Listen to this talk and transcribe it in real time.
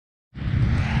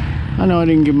I know I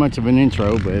didn't give much of an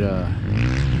intro, but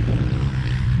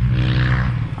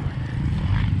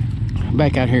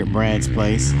back out here at Brad's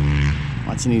place,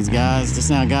 watching these guys. Just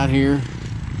now got here.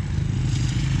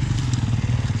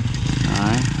 All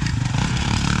right.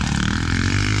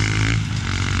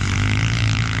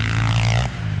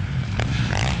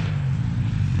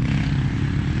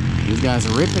 These guys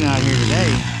are ripping out here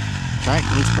today. Track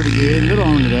looks pretty good. A little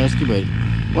on the dusty, but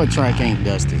what track ain't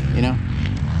dusty, you know?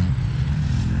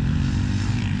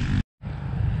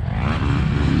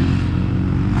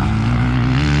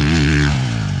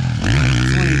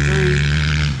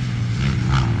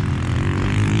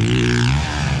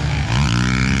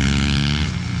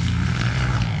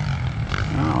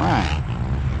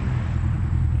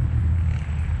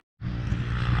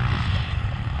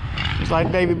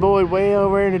 Like Davey Boyd way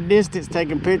over in the distance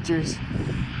taking pictures.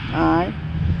 Alright.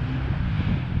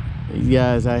 These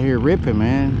guys out here ripping,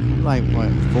 man. Like what,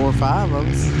 4 or 5 of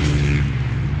us.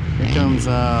 Here comes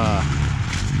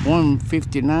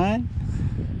 159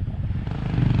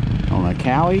 on a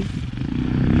Cowie.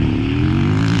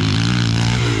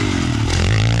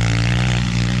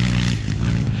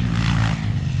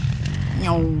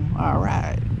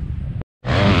 Alright.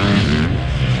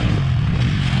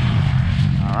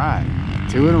 Alright.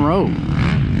 2 in a row.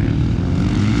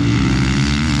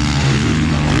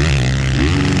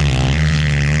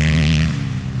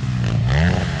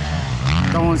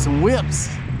 Throwing some whips.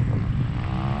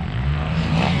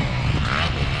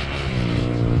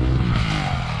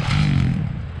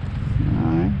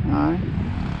 Alright, alright.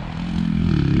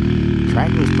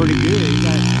 Track was pretty good.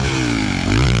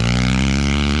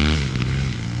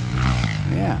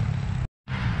 Yeah.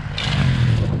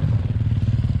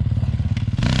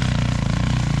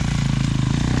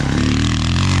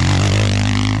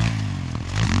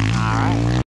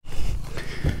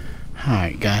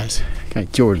 Alright guys,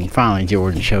 got Jordan. Finally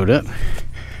Jordan showed up.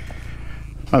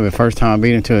 Probably the first time I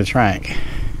beat him to a track.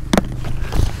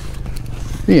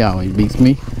 He always beats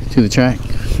me to the track.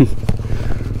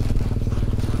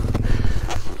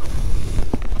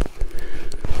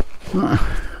 Well,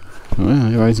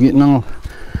 everybody's getting on.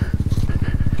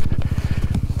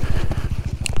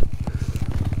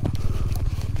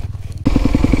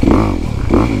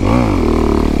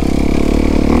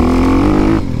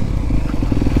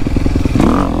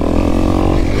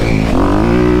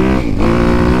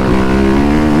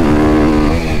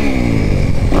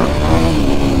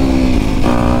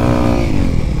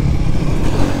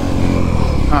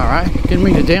 Give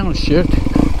me the downshift.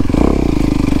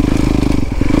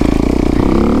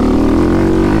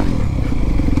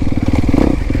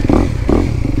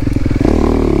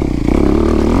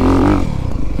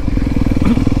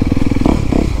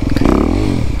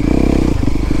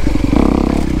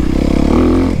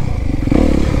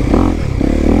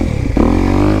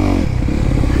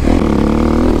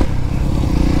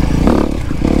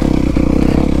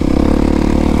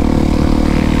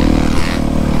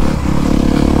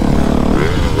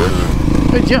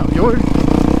 Good jump, Jordan.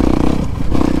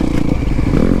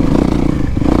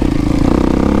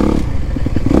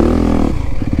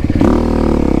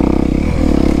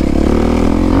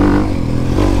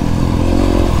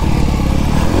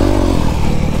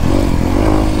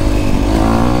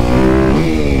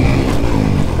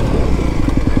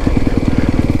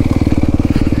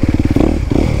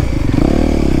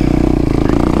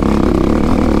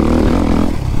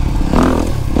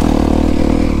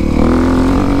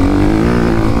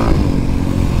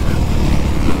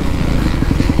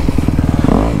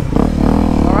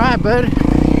 Buddy,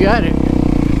 you got it.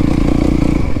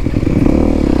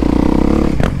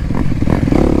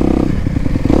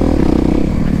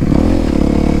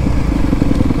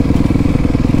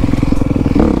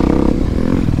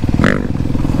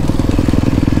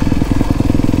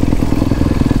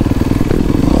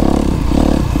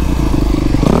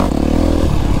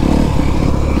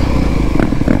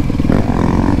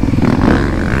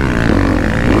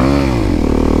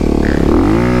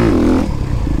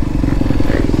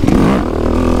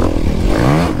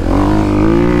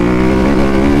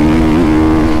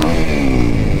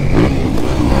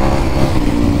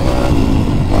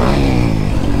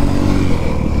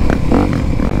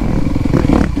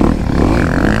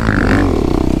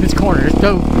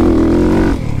 Dope.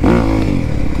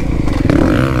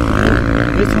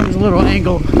 This one's a little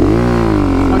angle.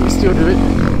 I can still do it.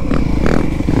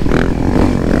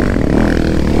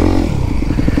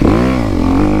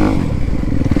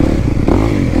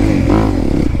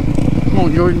 Come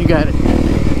on, Jordan, you got it.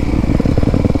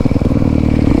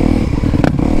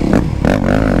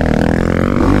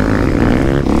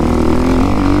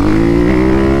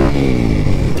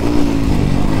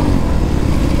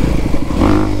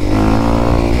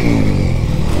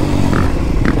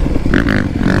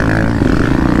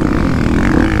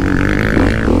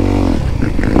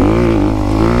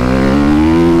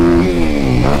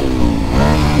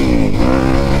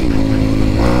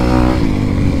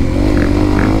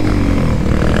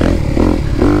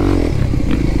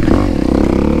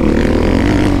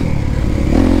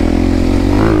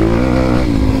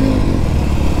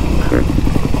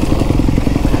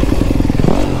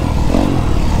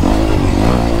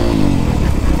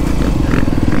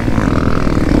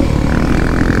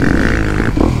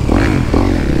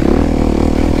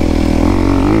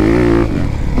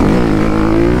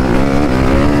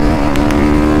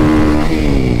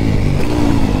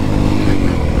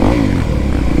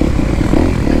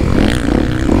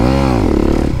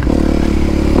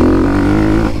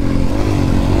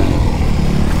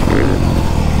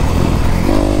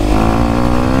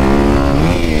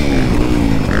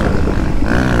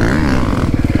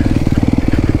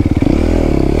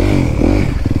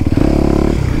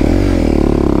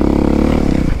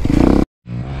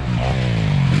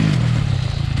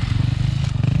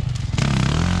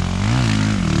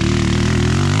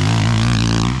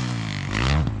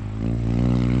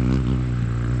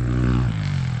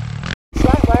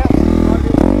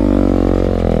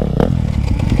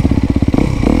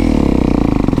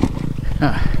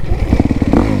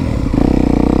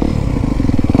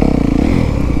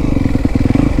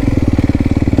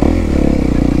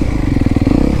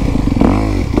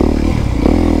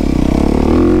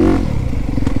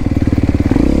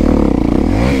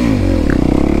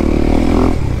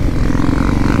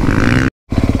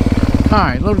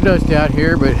 Alright, a little dusty out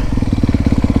here, but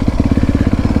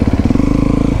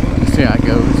let's see how it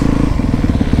goes.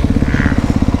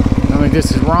 I think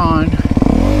this is Ron.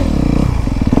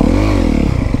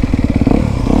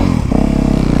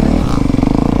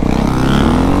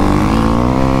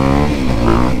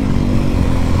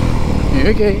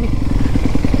 Okay.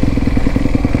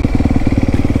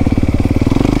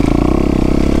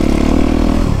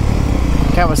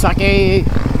 Kawasaki.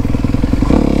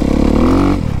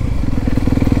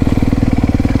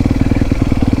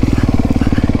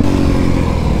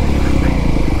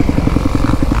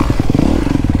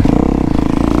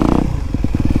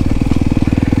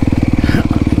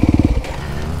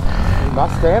 My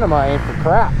stamina ain't for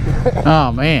crap.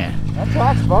 Oh man. That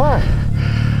track's fun.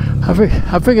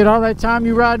 I figured all that time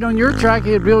you riding on your track,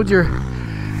 it'd build your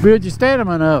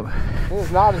stamina up.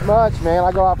 It's not as much, man.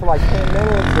 I go out for like 10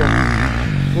 minutes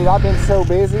and dude, I've been so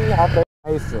busy, I've been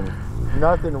racing.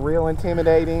 Nothing real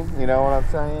intimidating, you know what I'm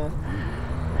saying?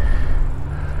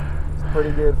 It's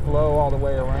pretty good flow all the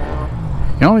way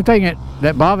around. The only thing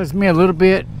that bothers me a little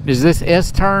bit is this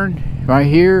S turn right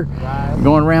here, Right.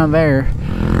 going around there.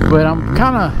 But I'm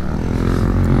kind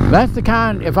of, that's the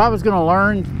kind, if I was going to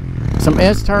learn some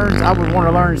S turns, I would want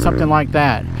to learn something like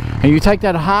that. And you take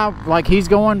that high, like he's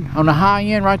going on the high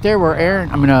end right there where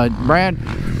Brad,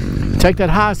 take that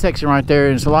high section right there,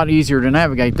 and it's a lot easier to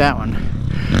navigate that one.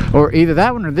 Or either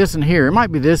that one or this one here. It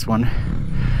might be this one.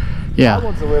 Yeah. That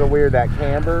one's a little weird, that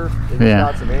camber. It's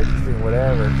got some interesting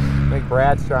whatever. I think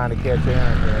Brad's trying to catch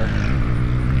Aaron here.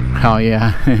 Oh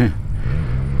yeah.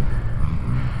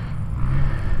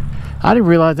 I didn't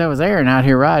realize that was Aaron out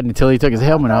here riding until he took his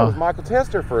helmet I thought off. it was Michael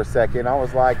Tester for a second. I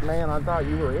was like, man, I thought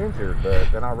you were injured, but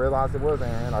then I realized it was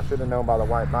Aaron. I should have known by the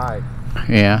white bike.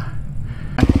 Yeah.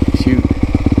 Shoot.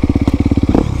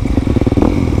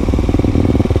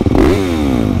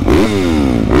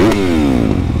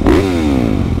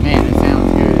 Man, it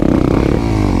sounds good.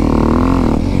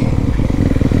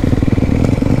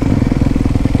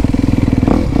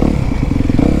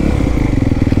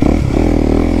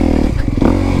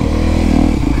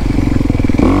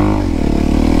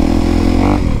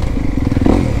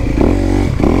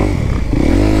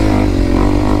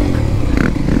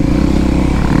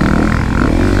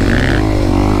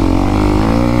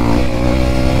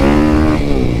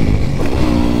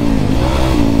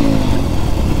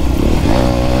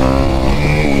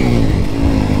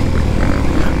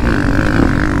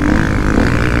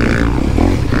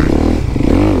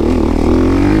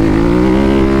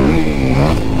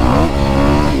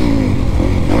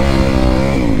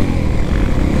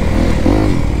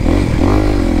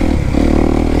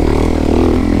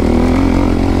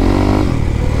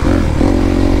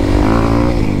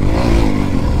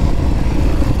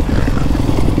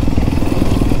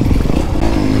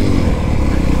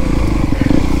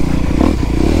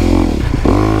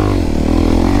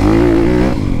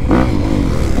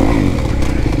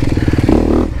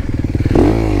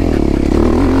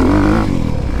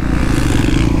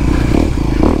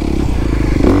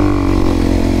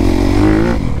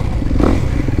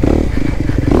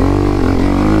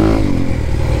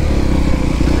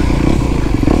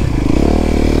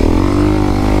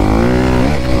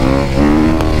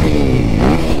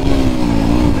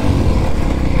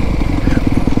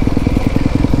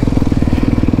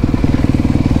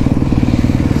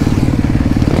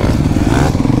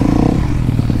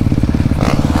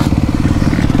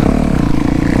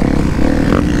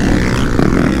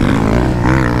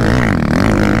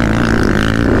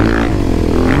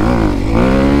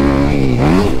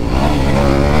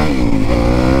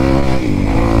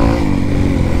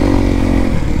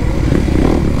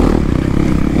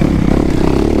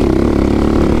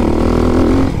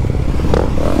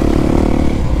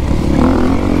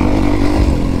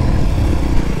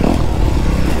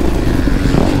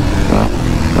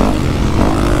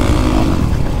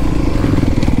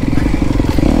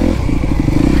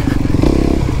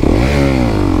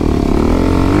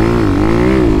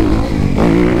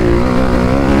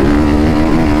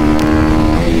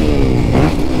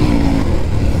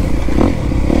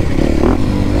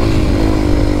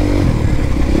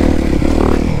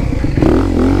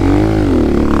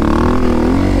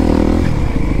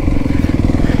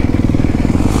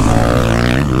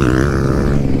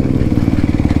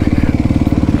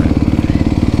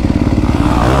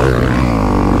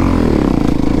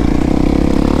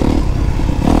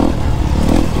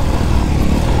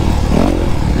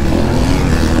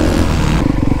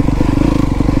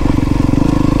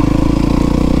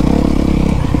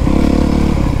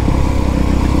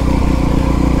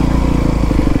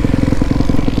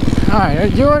 Alright,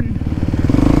 there's Jordan.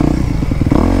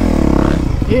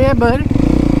 Yeah, buddy.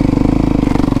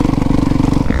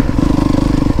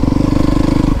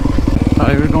 Thought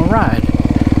he was gonna ride.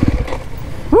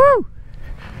 Woo!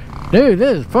 Dude,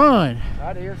 this is fun.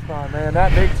 That is fun, man.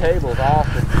 That big table's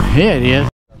awesome. Yeah, it is.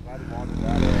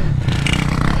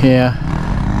 Yeah.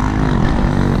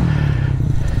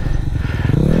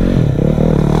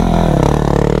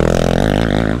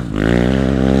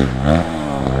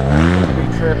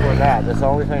 Tripling that. That's the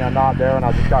only thing I'm not doing.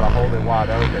 I just gotta hold it wide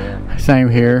open. Same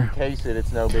here. Case it,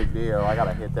 it's no big deal. I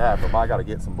gotta hit that, but I gotta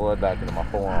get some blood back into my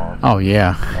forearm. Oh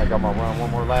yeah. I got my run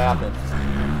one more lap and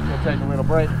we'll take a little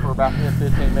break for about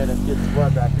 10-15 minutes, get some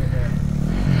blood back in there.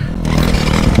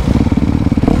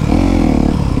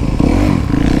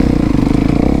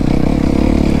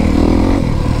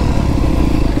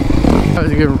 That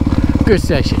was a good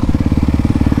session.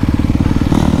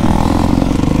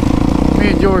 Me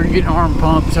and Jordan getting arm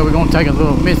pumped, so we're gonna take a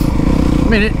little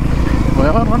minute.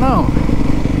 Well, I don't know.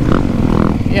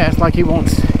 Yeah, it's like he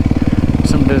wants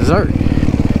some dessert.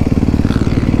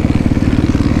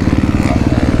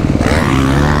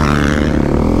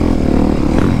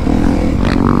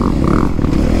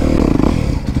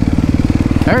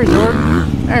 There's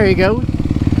Jordan. There you go.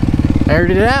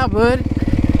 Aired it out, bud.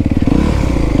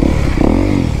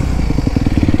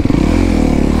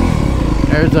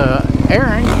 There's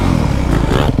Aaron.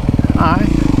 Alright.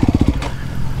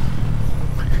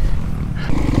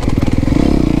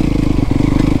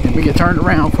 And we get turned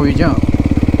around before you jump.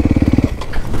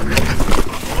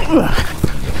 Oh,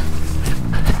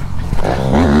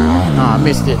 I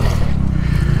missed it.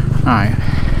 Alright.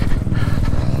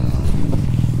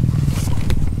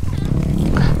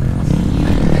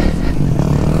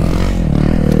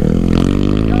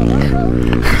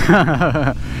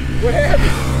 What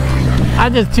happened? I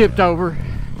just tipped over.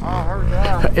 Oh, I heard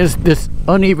that. It's this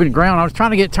uneven ground. I was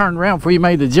trying to get turned around before you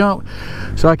made the jump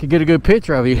so I could get a good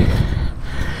picture of you.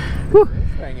 Whew.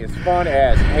 This thing is fun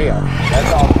as hell.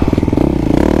 That's all.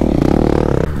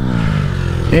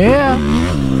 Yeah.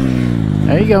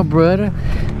 There you go, brother.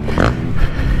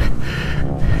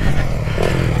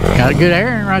 Got a good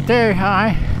Aaron right there.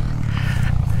 Hi.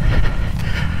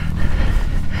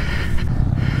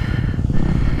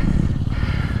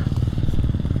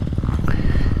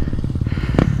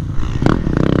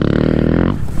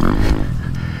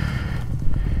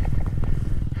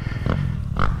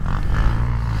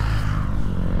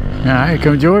 Alright, here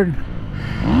comes Jordan.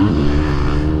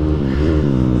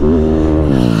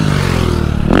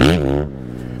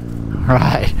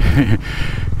 Right.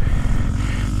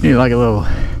 Need like a little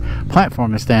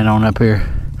platform to stand on up here.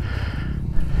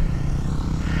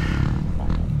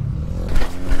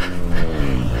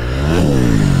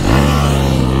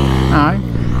 Alright.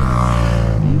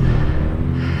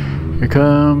 Here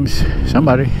comes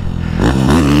somebody.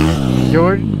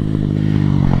 Jordan.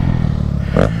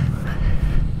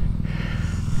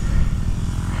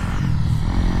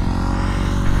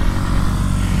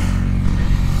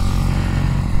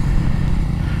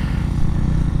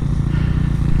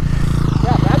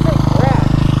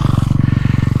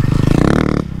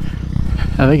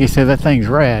 I think he said that thing's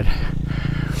rad.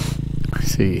 Let's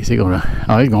see, is he gonna,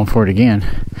 oh, he's going for it again.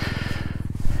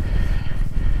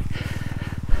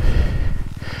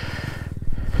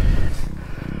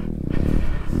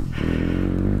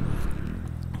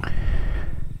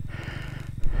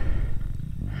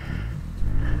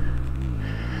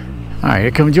 All right,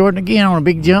 here comes Jordan again on a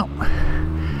big jump.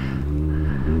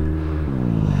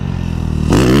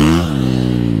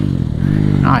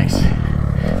 Nice.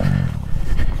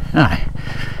 All right.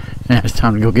 Now it's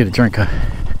time to go get a drink of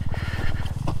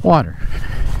water.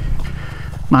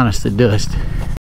 Minus the dust.